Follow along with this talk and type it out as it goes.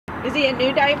Is he a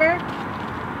new diver?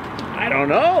 I don't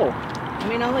know. I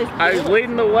mean, all his I was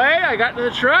leading the way, I got to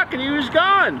the truck and he was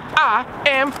gone. I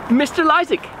am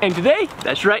MrLeisek, and today,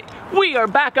 that's right, we are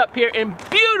back up here in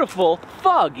beautiful,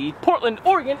 foggy Portland,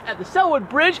 Oregon at the Sellwood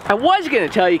Bridge. I was gonna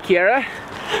tell you, Kiara,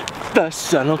 the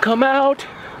sun will come out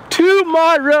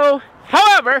tomorrow.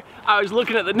 However, I was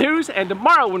looking at the news, and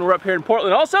tomorrow when we're up here in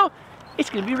Portland also,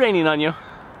 it's gonna be raining on you.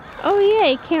 Oh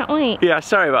yay, can't wait. Yeah,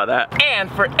 sorry about that.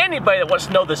 And for anybody that wants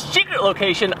to know the secret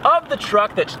location of the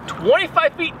truck that's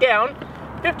 25 feet down,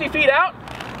 50 feet out,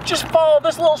 just follow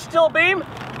this little steel beam,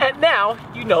 and now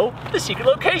you know the secret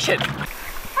location.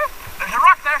 There's a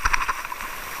rock there.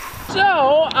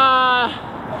 So,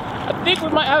 I think we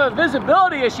might have a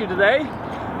visibility issue today.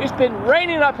 It's been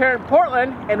raining up here in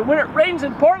Portland, and when it rains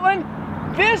in Portland,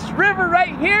 this river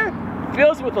right here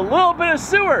fills with a little bit of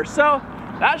sewer. So,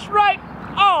 that's right.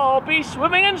 I'll be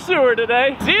swimming in sewer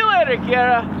today. See you later,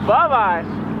 Kiara.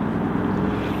 Bye-bye.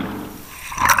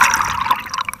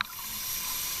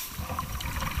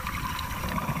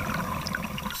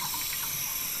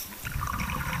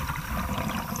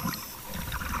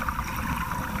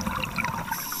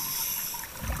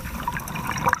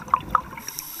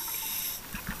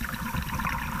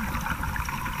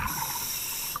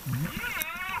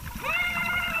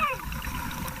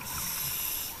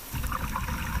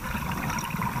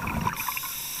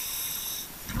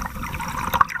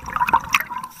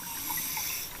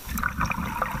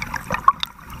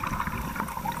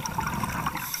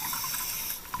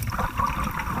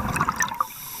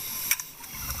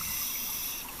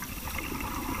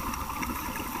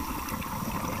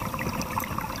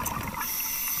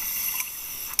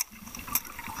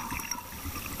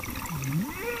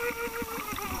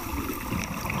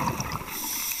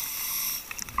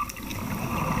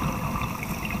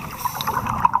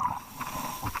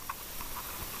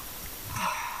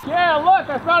 Yeah, look,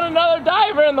 I found another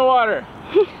diver in the water.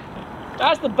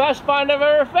 That's the best find I've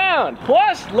ever found.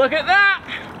 Plus, look at that.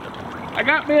 I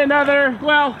got me another,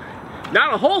 well,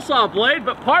 not a whole saw blade,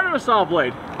 but part of a saw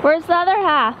blade. Where's the other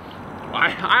half? I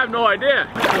have no idea.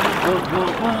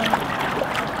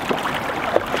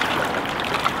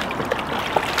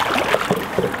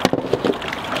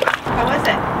 How is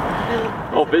it?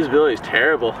 Oh, visibility is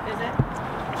terrible. Is it?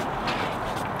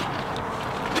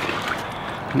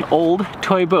 An old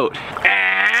toy boat.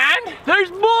 And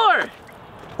there's more!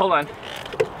 Hold on.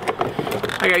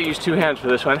 I gotta use two hands for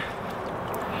this one.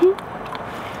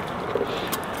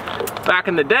 Back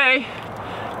in the day,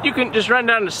 you couldn't just run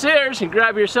down the stairs and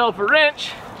grab yourself a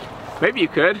wrench. Maybe you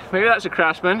could. Maybe that's a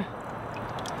Craftsman.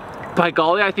 By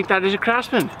golly, I think that is a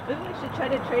Craftsman. Maybe we should try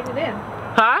to trade it in.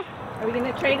 Huh? Are we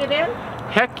gonna trade it in?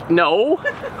 Heck no.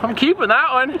 I'm keeping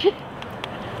that one.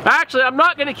 Actually, I'm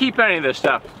not gonna keep any of this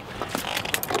stuff.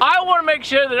 I want to make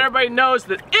sure that everybody knows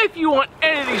that if you want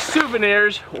any of these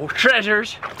souvenirs or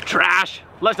treasures, trash,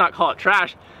 let's not call it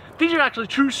trash, these are actually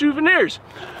true souvenirs.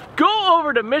 Go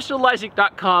over to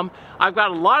MrLeisek.com. I've got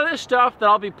a lot of this stuff that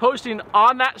I'll be posting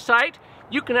on that site.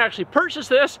 You can actually purchase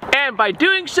this, and by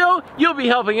doing so, you'll be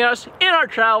helping us in our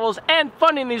travels and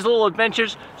funding these little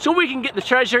adventures so we can get the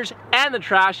treasures and the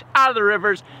trash out of the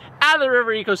rivers, out of the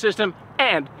river ecosystem,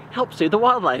 and help save the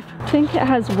wildlife. I think it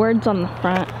has words on the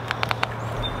front.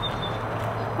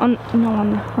 On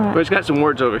the front. But it's got some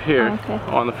words over here. Oh, okay.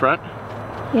 On the front.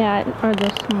 Yeah, are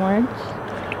there some words?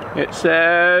 It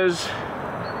says,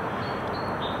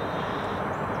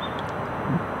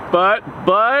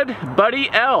 Buddy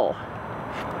L.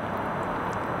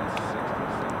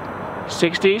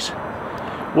 60s?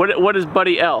 What is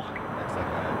Buddy L? That's like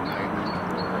a 90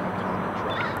 Tonka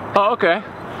truck. Oh, okay.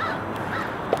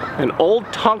 An old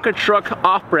Tonka truck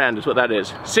off-brand is what that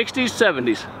is. 60s,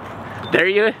 70s. There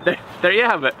you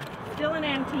have it. Still an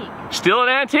antique. Still an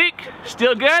antique?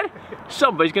 Still good?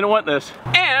 Somebody's gonna want this.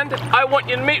 And I want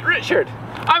you to meet Richard.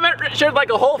 I met Richard like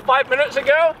a whole 5 minutes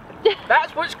ago.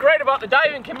 That's what's great about the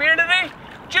diving community.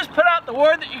 Just put out the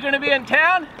word that you're gonna be in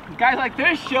town. Guys like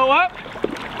this show up.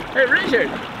 Hey Richard,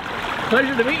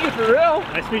 pleasure to meet you for real.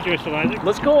 Nice to meet you, MrLeisek.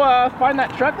 Let's go find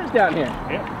that truck that's down here.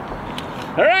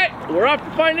 Yeah. All right, we're off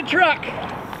to find a truck.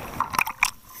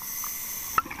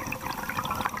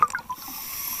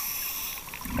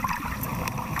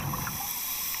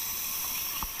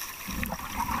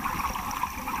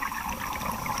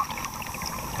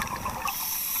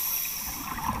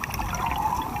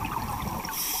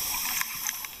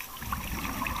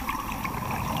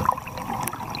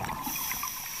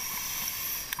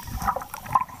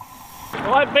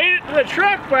 Well, I made it to the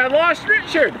truck, but I lost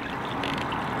Richard.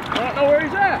 I don't know where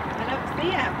he's at. I don't see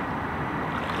him.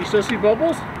 You still see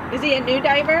bubbles? Is he a new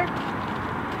diver?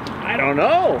 I don't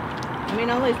know. I mean,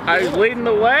 all these. I was leading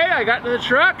the way, I got to the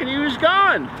truck, and he was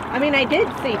gone. I mean, I did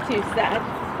see 2 sets,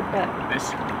 but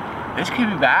This could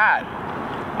be bad.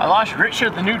 I lost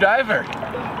Richard, the new diver.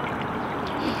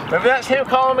 Maybe that's him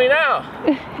calling me now.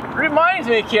 Reminds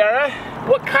me, Kiara,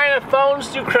 what kind of phones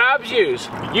do crabs use?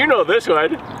 You know this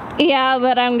one. Yeah,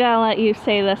 but I'm gonna let you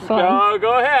say this one. No,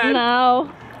 go ahead. No.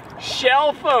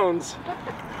 Shell phones.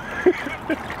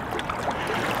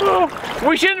 Oh,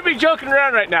 we shouldn't be joking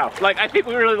around right now. Like, I think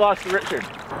we really lost Richard.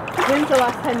 when's the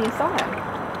last time you saw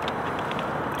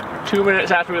him? 2 minutes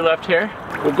after we left here.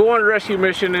 We'll go on a rescue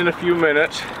mission in a few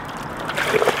minutes.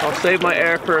 I'll save my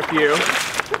air for a few.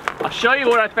 I'll show you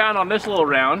what I found on this little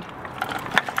round.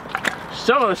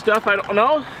 Some of the stuff I don't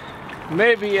know.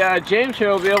 Maybe James here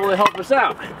will be able to help us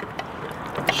out.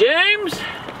 James,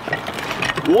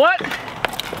 what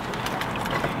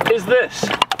is this?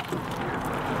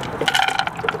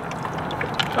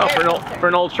 Oh, for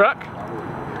an old truck?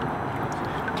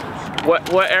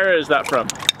 What era is that from?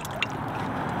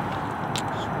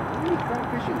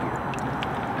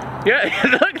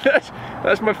 Yeah, look,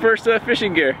 that's my first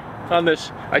fishing gear on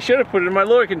this. I should have put it in my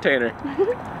lower container.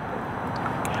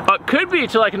 It could be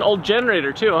to like an old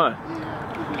generator too, huh?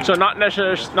 So not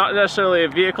necessarily a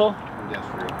vehicle?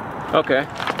 Okay.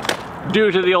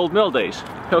 Due to the old mill days.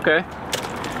 Okay.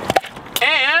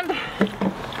 And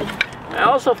I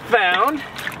also found,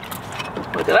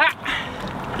 look at that,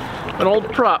 an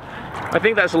old prop. I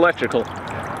think that's electrical.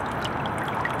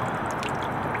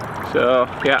 So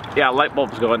yeah, light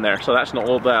bulbs go in there. So that's an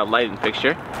old lighting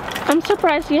fixture. I'm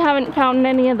surprised you haven't found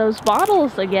any of those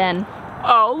bottles again.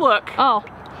 Oh, look. Oh.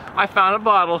 I found a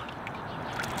bottle.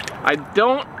 I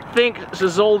don't think it's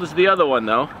as old as the other one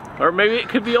though. Or maybe it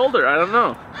could be older, I don't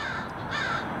know.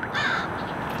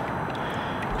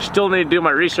 Still need to do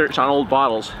my research on old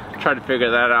bottles. Try to figure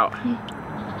that out.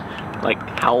 Like,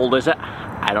 how old is it?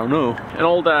 I don't know. An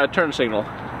old turn signal.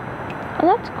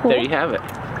 Oh, that's cool. There you have it.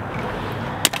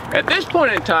 At this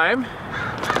point in time,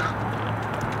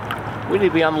 we need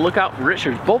to be on the lookout for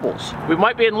Richard's bubbles. We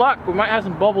might be in luck. We might have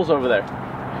some bubbles over there.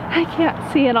 I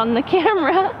can't see it on the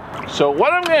camera. So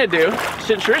what I'm gonna do,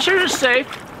 since Richard is safe,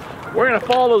 we're gonna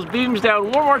follow those beams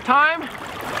down one more time.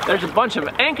 There's a bunch of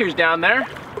anchors down there.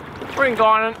 We're gonna go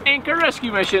on an anchor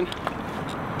rescue mission.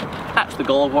 That's the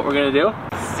goal of what we're gonna do.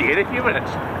 See you in a few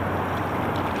minutes.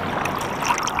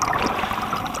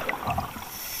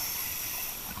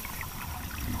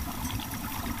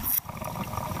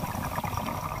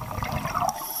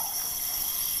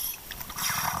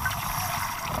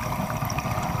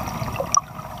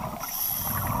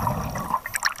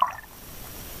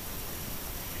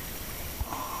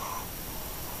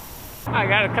 I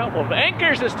got a couple of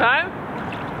anchors this time.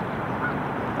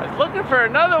 I was looking for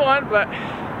another one, but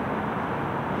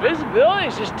visibility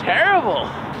is just terrible.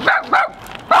 Look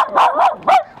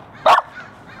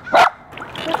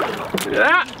at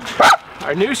that.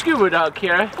 Our new scuba dog,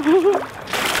 Kara. Look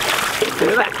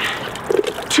at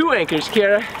that. 2 anchors,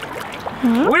 Kara.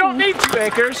 We don't need 2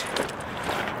 anchors,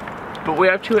 but we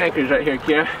have 2 anchors right here,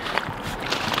 Kara.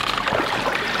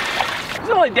 He's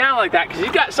only down like that because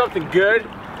he's got something good.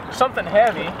 Something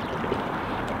heavy.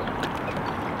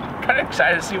 Kind of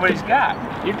excited to see what he's got.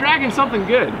 You're dragging something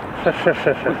good.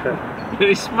 And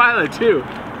he's smiling too.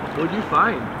 What'd you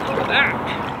find? Look at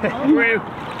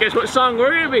that. Guess what song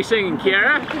we're gonna be singing,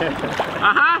 Kiara?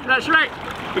 That's right.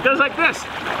 It goes like this.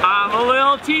 I'm a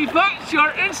little teapot,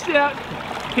 short and stout.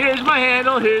 Here's my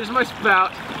handle, here's my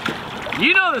spout.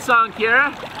 You know the song,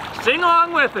 Kiara. Sing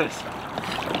along with us.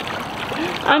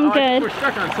 I'm I think good. we're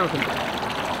stuck on something.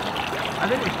 I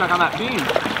think we're stuck on that beam.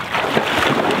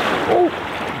 Oh.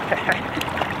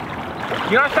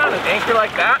 You know, I found an anchor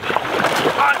like that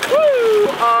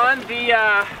on the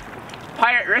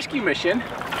pirate rescue mission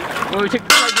when we took the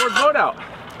cardboard boat out.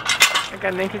 I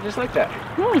got an anchor just like that.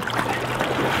 Nice.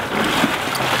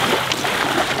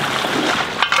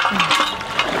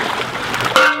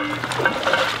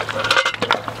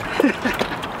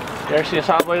 You ever see a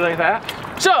saw blade like that?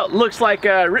 So, looks like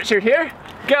Richard here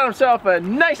got himself a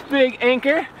nice big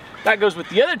anchor. That goes with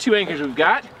the other 2 anchors we've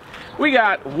got. We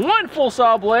got 1 full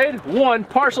saw blade, 1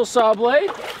 partial saw blade,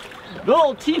 the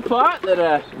little teapot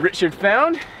that Richard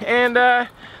found, and the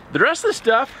rest of the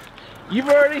stuff you've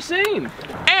already seen.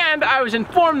 And I was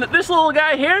informed that this little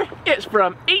guy here is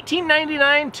from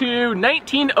 1899 to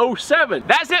 1907.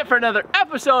 That's it for another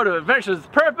episode of Adventures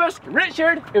with Purpose.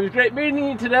 Richard, it was great meeting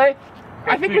you today.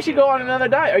 I think we should go on another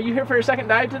dive. Are you here for a second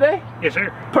dive today? Yes,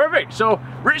 sir. Perfect. So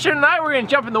Richard and I, we're gonna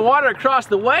jump in the water across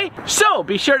the way. So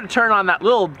be sure to turn on that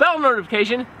little bell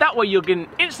notification. That way you'll get an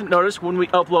instant notice when we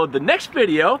upload the next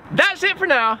video. That's it for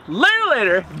now.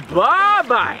 Later.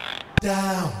 Bye-bye.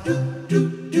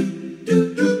 down.